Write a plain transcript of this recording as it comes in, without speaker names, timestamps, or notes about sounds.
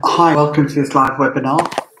Hi, welcome to this live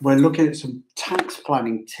webinar. We're looking at some tax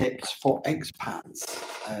planning tips for expats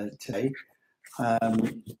today,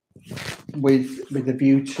 with a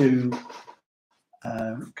view to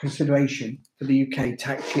consideration for the UK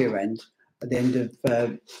tax year end at the end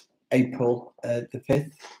of April the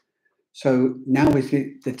 5th. So now is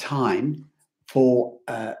the time for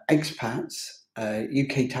expats,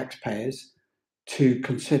 UK taxpayers, to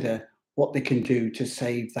consider what they can do to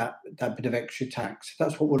save that bit of extra tax.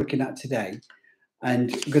 That's what we're looking at today.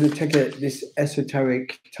 And I'm going to take this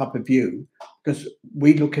esoteric type of view because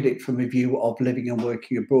we look at it from a view of living and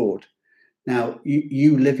working abroad. Now,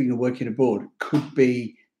 you living and working abroad could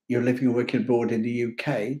be you're living and working abroad in the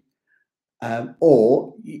UK,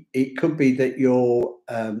 or it could be that you're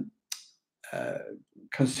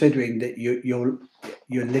considering that you're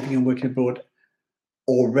living and working abroad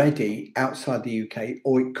already outside the UK,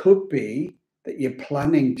 or it could be that you're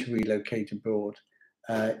planning to relocate abroad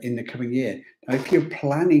in the coming year. Now, if you're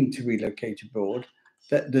planning to relocate abroad,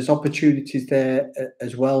 there's opportunities there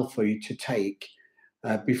as well for you to take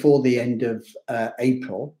before the end of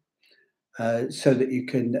April, so that you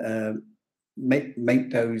can make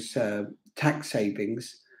those tax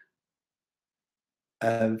savings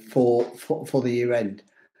for the year end.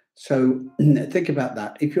 So think about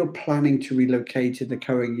that. If you're planning to relocate in the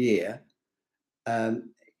current year,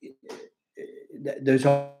 there's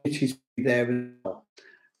opportunities there as well.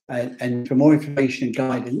 And for more information and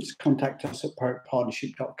guidance, contact us at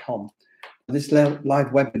partnership.com. This live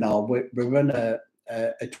webinar, we run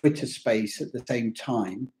a Twitter space at the same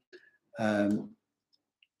time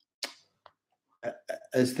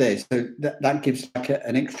as this. So that gives like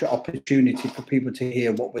an extra opportunity for people to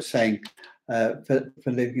hear what we're saying for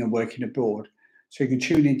living and working abroad. So you can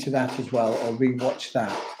tune into that as well or rewatch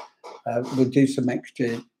that. We'll do some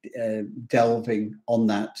extra delving on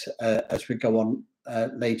that as we go on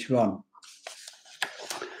later on.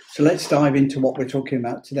 So let's dive into what we're talking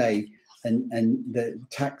about today and the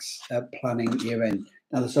tax planning year end.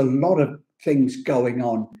 Now, there's a lot of things going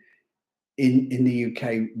on in the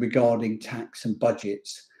UK regarding tax and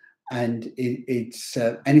budgets, and it's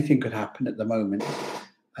anything could happen at the moment.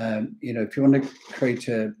 If you want to create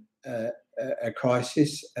a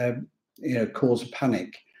crisis, cause a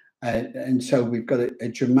panic. And so we've got a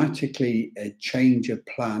dramatically change of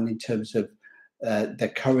plan in terms of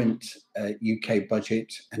the current UK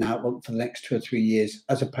budget and outlook for the next 2 or 3 years,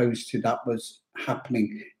 as opposed to that was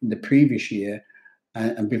happening in the previous year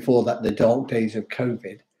and before that, the dark days of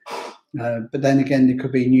COVID. But then again, there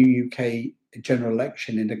could be a new UK general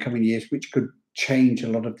election in the coming years, which could change a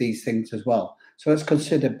lot of these things as well. So let's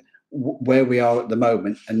consider where we are at the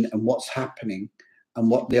moment and what's happening and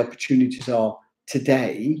what the opportunities are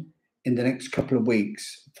today in the next couple of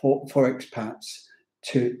weeks for expats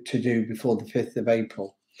to do before the 5th of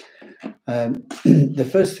April. The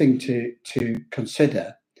first thing to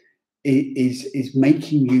consider is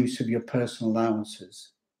making use of your personal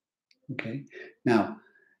allowances. Okay. Now,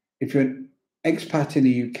 if you're an expat in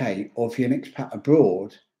the UK or if you're an expat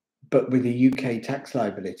abroad, but with a UK tax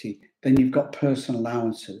liability, then you've got personal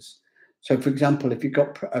allowances. So, for example, if you've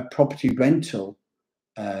got a property rental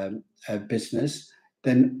business,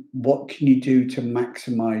 then what can you do to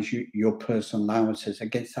maximize your personal allowances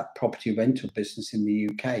against that property rental business in the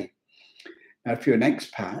UK? Now, if you're an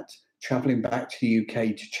expat traveling back to the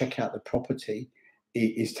UK to check out the property,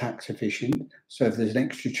 it is tax efficient. So if there's an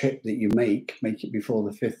extra trip that you make it before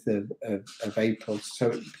the 5th of April,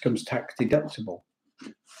 so it becomes tax deductible.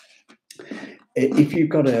 If you've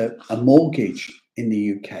got a mortgage in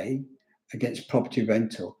the UK against property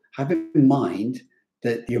rental, have in mind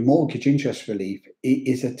that your mortgage interest relief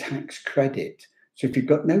is a tax credit. So if you've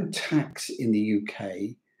got no tax in the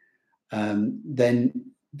UK, then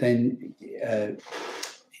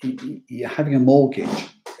you're having a mortgage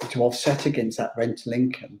to offset against that rental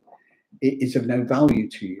income is of no value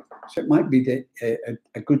to you. So it might be that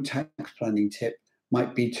a good tax planning tip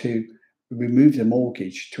might be to remove the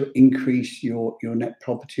mortgage to increase your net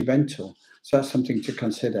property rental. So that's something to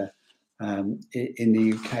consider in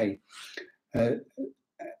the UK.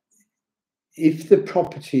 If the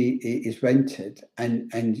property is rented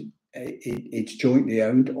and it's jointly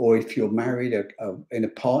owned, or if you're married in a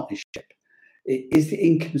partnership, is the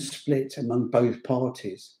income split among both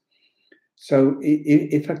parties? So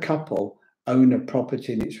if a couple own a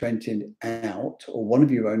property and it's rented out, or one of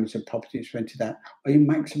you owns a property that's rented out, are you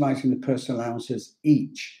maximising the personal allowances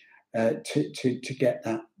each to get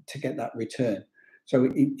that return?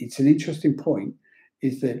 So it's an interesting point,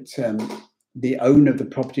 is that the owner of the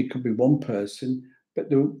property could be one person, but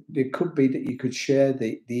there could be that you could share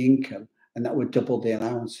the income, and that would double the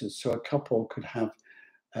allowances. So a couple could have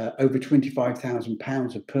over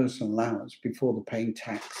 £25,000 of personal allowance before they're paying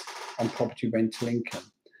tax on property rental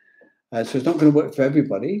income. So it's not going to work for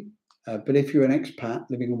everybody, but if you're an expat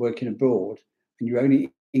living and working abroad and your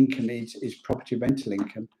only income is property rental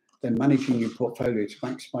income, then managing your portfolio to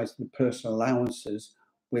maximise the personal allowances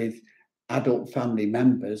with adult family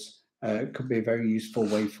members could be a very useful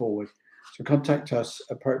way forward. So contact us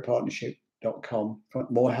at proactpartnership.com for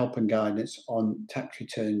more help and guidance on tax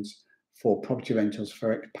returns for property rentals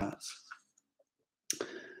for expats.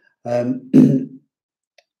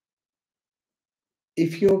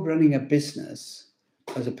 If you're running a business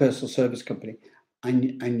as a personal service company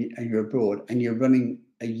and you're abroad and you're running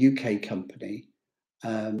a UK company,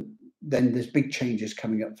 then there's big changes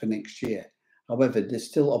coming up for next year. However, there's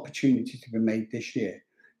still opportunity to be made this year.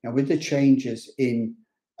 Now, with the changes in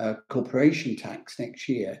corporation tax next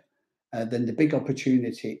year, then the big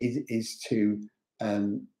opportunity is to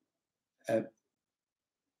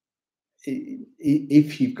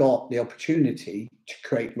if you've got the opportunity to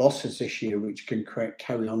create losses this year, which can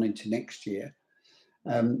carry on into next year,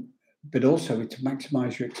 but also to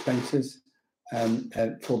maximise your expenses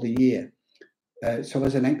for the year. So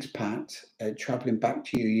as an expat travelling back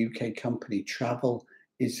to your UK company, travel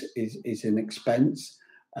is an expense.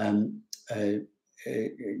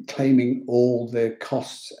 Claiming all the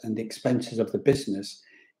costs and the expenses of the business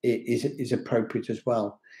is appropriate as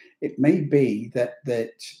well. It may be that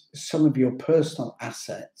some of your personal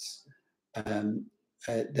assets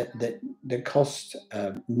that cost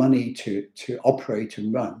money to operate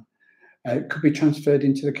and run could be transferred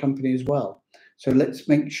into the company as well. So let's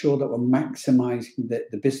make sure that we're maximising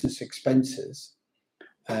the business expenses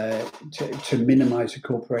to minimise the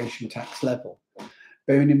corporation tax level.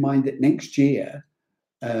 Bearing in mind that next year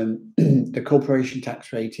the corporation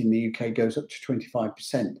tax rate in the UK goes up to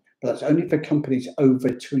 25%, but that's only for companies over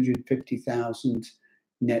 250,000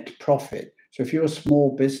 net profit. So if you're a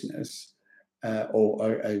small business or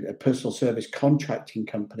a personal service contracting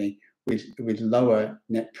company with lower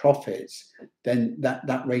net profits, then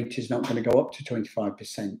that rate is not going to go up to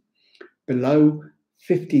 25%. Below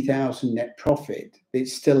 50,000 net profit,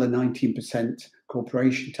 it's still a 19%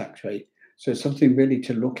 corporation tax rate. So it's something really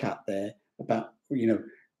to look at there about,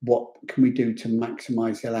 what can we do to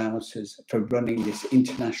maximise the allowances for running this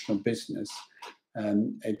international business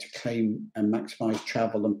to claim and maximise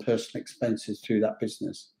travel and personal expenses through that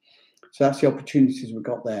business. So that's the opportunities we've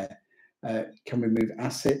got there. Can we move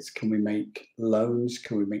assets? Can we make loans?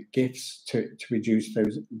 Can we make gifts to reduce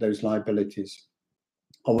those liabilities?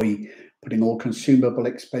 Are we putting all consumable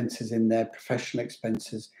expenses in there, professional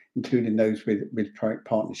expenses, including those with Proact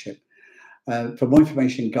Partnership? For more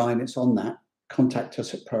information and guidance on that, contact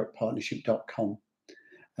us at proactpartnership.com.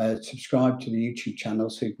 Subscribe to the YouTube channel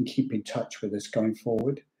so you can keep in touch with us going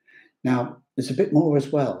forward. Now, there's a bit more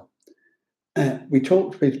as well. We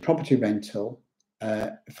talked with property rental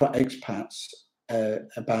for expats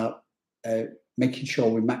about making sure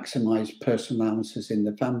we maximise personal allowances in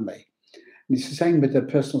the family. And it's the same with the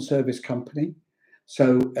personal service company.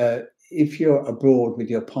 So if you're abroad with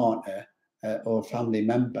your partner or a family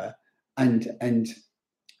member, and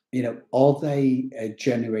are they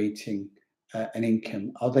generating an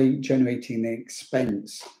income? Are they generating an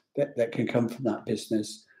expense that can come from that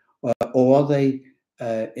business? Or are they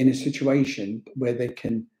in a situation where they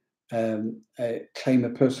can claim a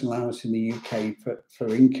personal allowance in the UK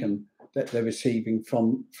for income that they're receiving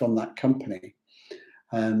from that company?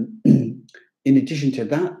 In addition to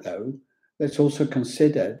that, though, let's also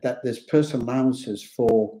consider that there's personal allowances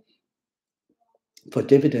for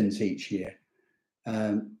dividends each year.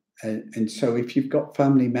 And so if you've got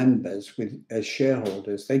family members as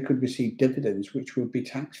shareholders, they could receive dividends which would be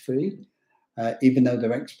tax-free, even though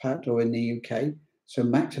they're expat or in the UK. So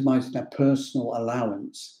maximising that personal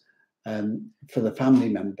allowance for the family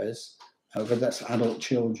members, whether that's adult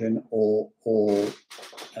children or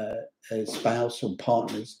a spouse or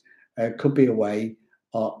partners, could be a way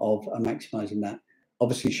of maximising that.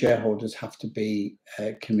 Obviously, shareholders have to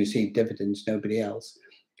can receive dividends, nobody else.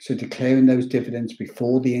 So declaring those dividends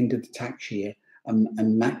before the end of the tax year and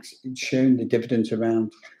sharing the dividends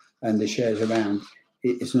around and the shares around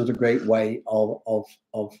is another great way of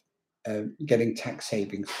getting tax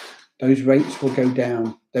savings. Those rates will go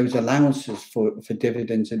down. Those allowances for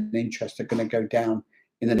dividends and interest are going to go down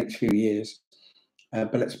in the next few years.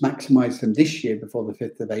 But let's maximise them this year before the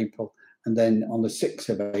 5th of April. And then on the 6th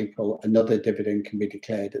of April, another dividend can be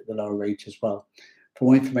declared at the lower rate as well. For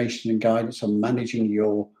more information and guidance on managing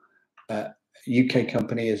your UK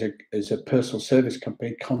company as a personal service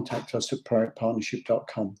company, contact us at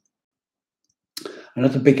proactpartnership.com.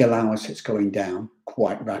 Another big allowance that's going down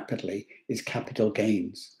quite rapidly is capital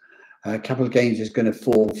gains. Capital gains is going to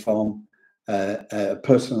fall from a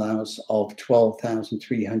personal allowance of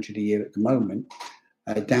 12,300 a year at the moment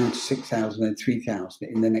down to 6,000 and 3,000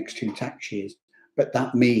 in the next 2 tax years. But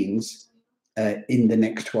that means in the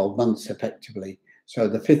next 12 months, effectively. So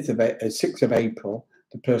the 6th of April,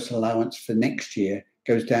 the personal allowance for next year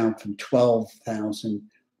goes down from 12,000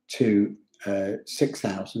 to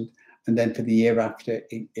 6,000, and then for the year after,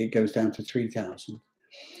 it goes down to 3,000.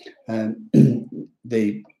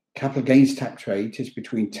 The capital gains tax rate is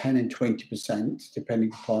between 10 and 20%,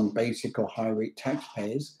 depending upon basic or high rate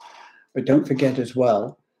taxpayers. But don't forget as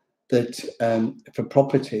well that for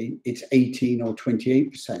property, it's 18 or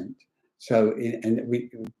 28%. So,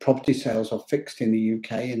 property sales are fixed in the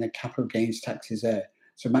UK, and the capital gains tax is there.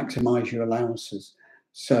 So maximise your allowances.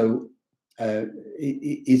 So,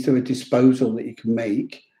 is there a disposal that you can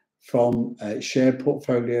make from share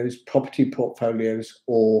portfolios, property portfolios,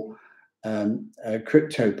 or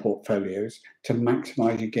crypto portfolios to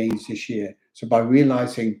maximise your gains this year? So by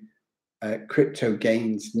realising crypto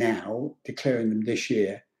gains now, declaring them this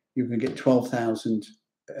year, you can get 12,000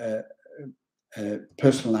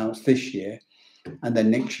 personal allowance this year, and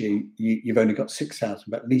then next year you've only got 6,000,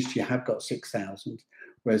 but at least you have got 6,000.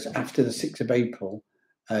 Whereas after the 6th of April,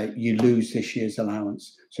 you lose this year's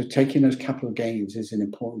allowance. So taking those capital gains is an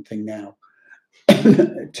important thing now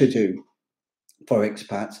to do for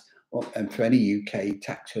expats and for any UK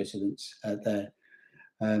tax residents there.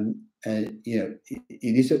 You know,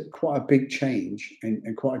 it is quite a big change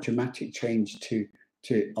and quite a dramatic change to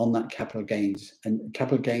on that capital gains. And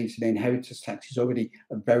capital gains and inheritance tax is already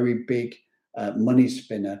a very big money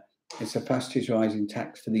spinner. It's the fastest rising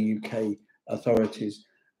tax for the UK authorities,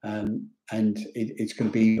 and it's going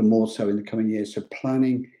to be even more so in the coming years. So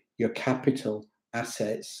planning your capital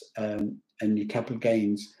assets and your capital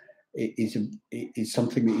gains is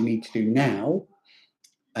something that you need to do now,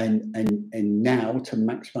 and now to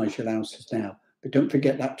maximise your allowances now. But don't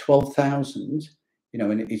forget that 12,000, you know,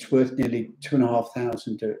 and it's worth nearly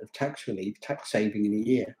 2,500 of tax relief, tax saving in a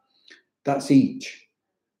year. That's each.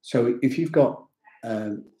 So if you've got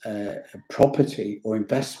property or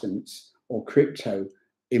investments or crypto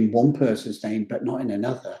in one person's name but not in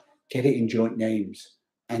another, get it in joint names,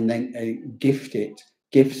 and then gift it.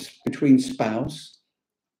 Gifts between spouse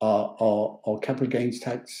or capital gains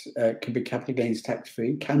tax can be capital gains tax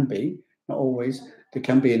free. Can be, not always. There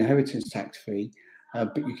can be inheritance tax free,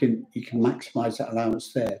 but you can maximise that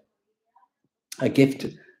allowance there. A gift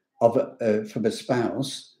of from a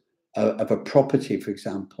spouse of a property, for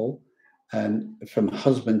example, from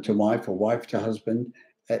husband to wife or wife to husband,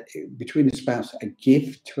 between a spouse, a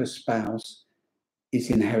gift to a spouse is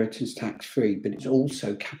inheritance tax free, but it's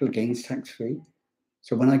also capital gains tax free.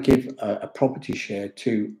 So when I give a property share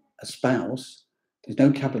to a spouse, there's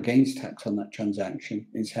no capital gains tax on that transaction.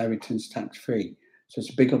 It's inheritance tax free. So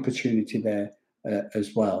it's a big opportunity there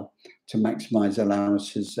as well to maximise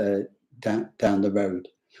allowances down the road.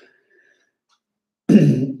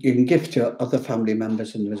 You can give to other family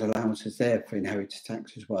members, and there's allowances there for inheritance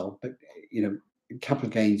tax as well. But you know, capital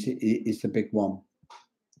gains is the big one.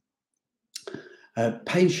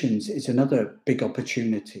 Pensions is another big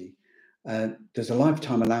opportunity. There's a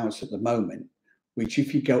lifetime allowance at the moment, which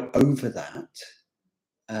if you go over that,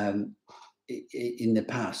 in the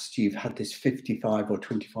past, you've had this 55 or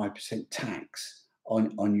 25% tax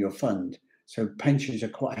on your fund. So pensions are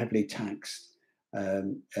quite heavily taxed,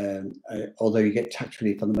 although you get tax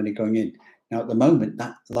relief on the money going in. Now, at the moment,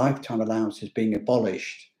 that lifetime allowance is being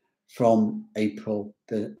abolished from April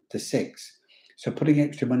the 6th. So putting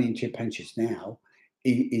extra money into your pensions now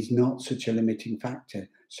is not such a limiting factor.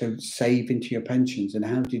 So save into your pensions. And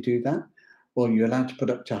how do you do that? Well, you're allowed to put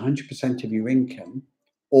up to 100% of your income,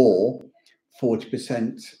 or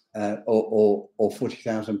 40% or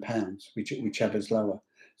 £40,000, whichever's lower.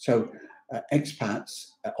 So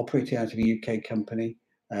expats operating out of a UK company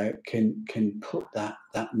can put that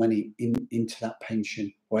money into that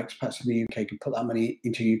pension, or expats in the UK can put that money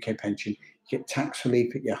into a UK pension. You get tax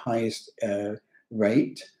relief at your highest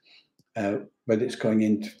rate, whether it's going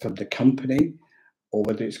in from the company or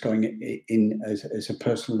whether it's going in as a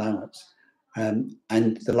personal allowance. And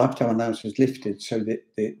the lifetime allowance was lifted so that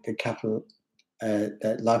the capital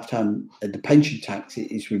lifetime the pension tax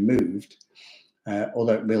is removed,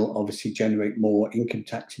 although it will obviously generate more income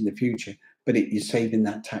tax in the future, but you're saving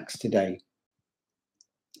that tax today.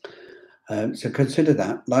 So consider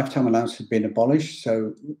that lifetime allowance has been abolished.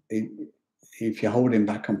 So if you're holding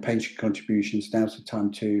back on pension contributions, now's the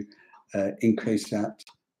time to increase that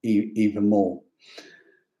even more.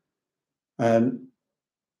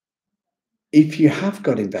 If you have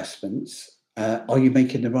got investments, are you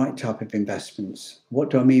making the right type of investments? What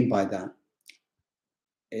do I mean by that?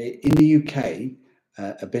 In the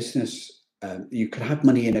UK, a business, you could have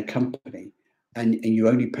money in a company and you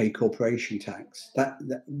only pay corporation tax. That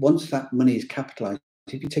once that money is capitalized,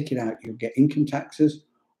 if you take it out, you'll get income taxes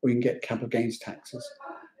or you can get capital gains taxes.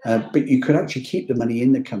 But you could actually keep the money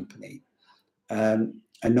in the company and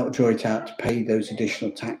not draw it out to pay those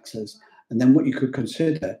additional taxes. And then what you could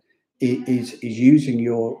consider is using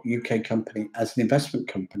your UK company as an investment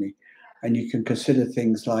company. And you can consider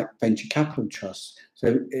things like venture capital trusts.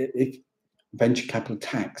 So if venture capital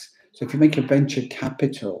tax. So if you make a venture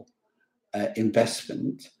capital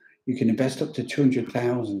investment, you can invest up to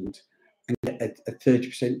 200,000 and get a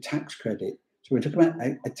 30% tax credit. So we're talking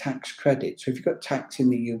about a tax credit. So if you've got tax in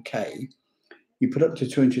the UK, you put up to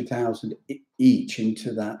 200,000 each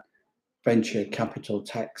into that venture capital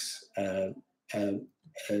tax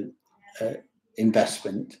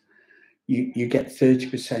investment. You get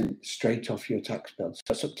 30% straight off your tax bill. So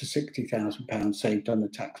that's up to £60,000 saved on the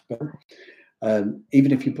tax bill.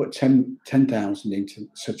 Even if you put 10,000 into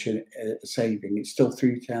such a saving, it's still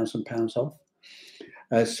 £3,000 off.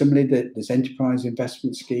 Similarly, there's enterprise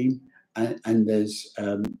investment scheme and there's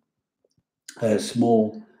a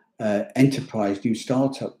small enterprise new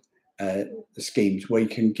startup schemes where you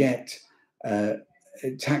can get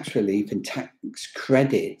tax relief and tax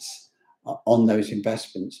credits on those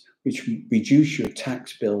investments, which reduce your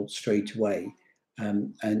tax bill straight away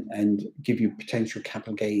and give you potential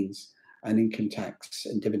capital gains and income tax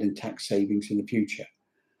and dividend tax savings in the future.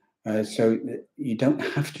 So you don't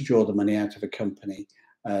have to draw the money out of a company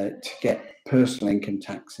to get personal income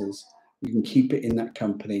taxes. You can keep it in that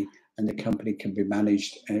company and the company can be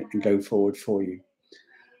managed and go forward for you.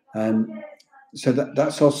 So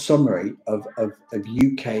that's our summary of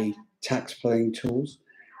UK tax planning tools.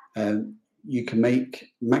 You can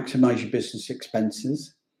maximize your business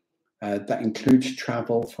expenses. That includes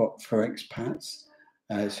travel for expats.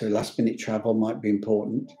 So last minute travel might be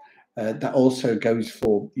important. That also goes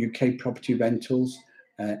for UK property rentals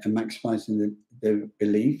and maximising the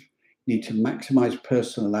relief. You need to maximise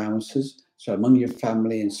personal allowances. So among your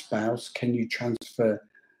family and spouse, can you transfer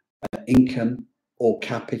income or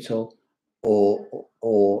capital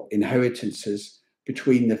or inheritances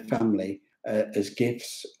between the family as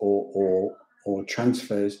gifts or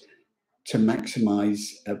transfers to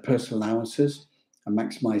maximise personal allowances and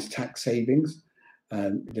maximise tax savings?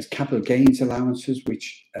 There's capital gains allowances,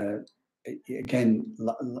 which again,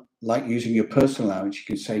 like using your personal allowance, you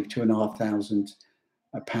can save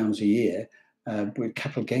 £2,500 a year. With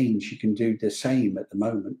capital gains, you can do the same at the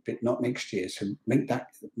moment, but not next year. So make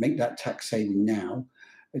that tax saving now,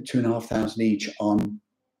 £2,500 each on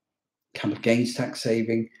capital gains tax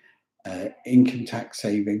saving, income tax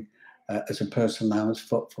saving as a personal allowance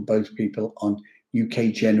for both people on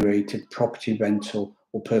UK generated property rental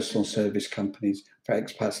or personal service companies for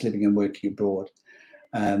expats living and working abroad,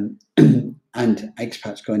 and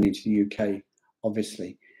expats going into the UK,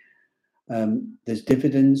 obviously. There's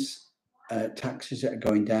dividends taxes that are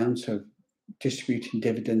going down, so distributing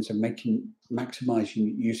dividends and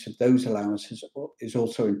maximising use of those allowances is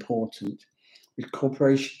also important. With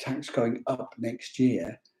corporation tax going up next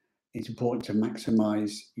year, it's important to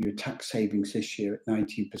maximise your tax savings this year at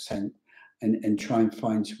 19%. And try and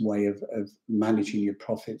find some way of managing your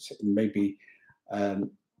profits and maybe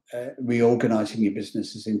reorganising your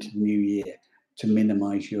businesses into the new year to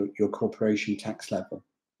minimise your corporation tax level.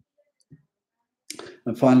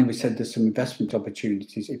 And finally, we said there's some investment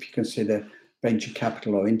opportunities if you consider venture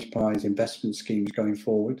capital or enterprise investment schemes going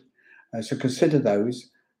forward. So consider those.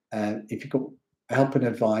 If you've got help and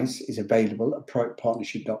advice is available at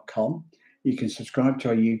proactpartnership.com. You can subscribe to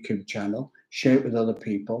our YouTube channel, share it with other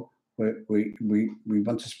people. We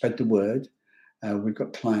want to spread the word. We've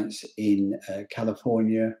got clients in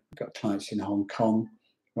California, we've got clients in Hong Kong,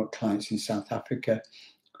 we've got clients in South Africa,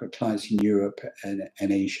 we've got clients in Europe and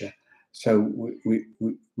Asia. So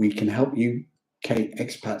we can help you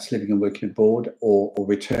expats living and working abroad or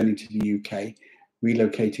returning to the UK,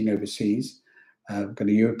 relocating overseas. We've got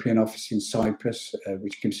a European office in Cyprus,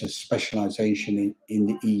 which gives us specialisation in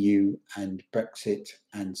the EU and Brexit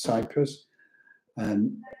and Cyprus.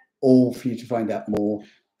 All for you to find out more,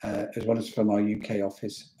 as well as from our UK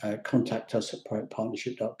office. Contact us at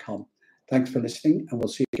proactpartnership.com. Thanks for listening, and we'll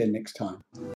see you again next time.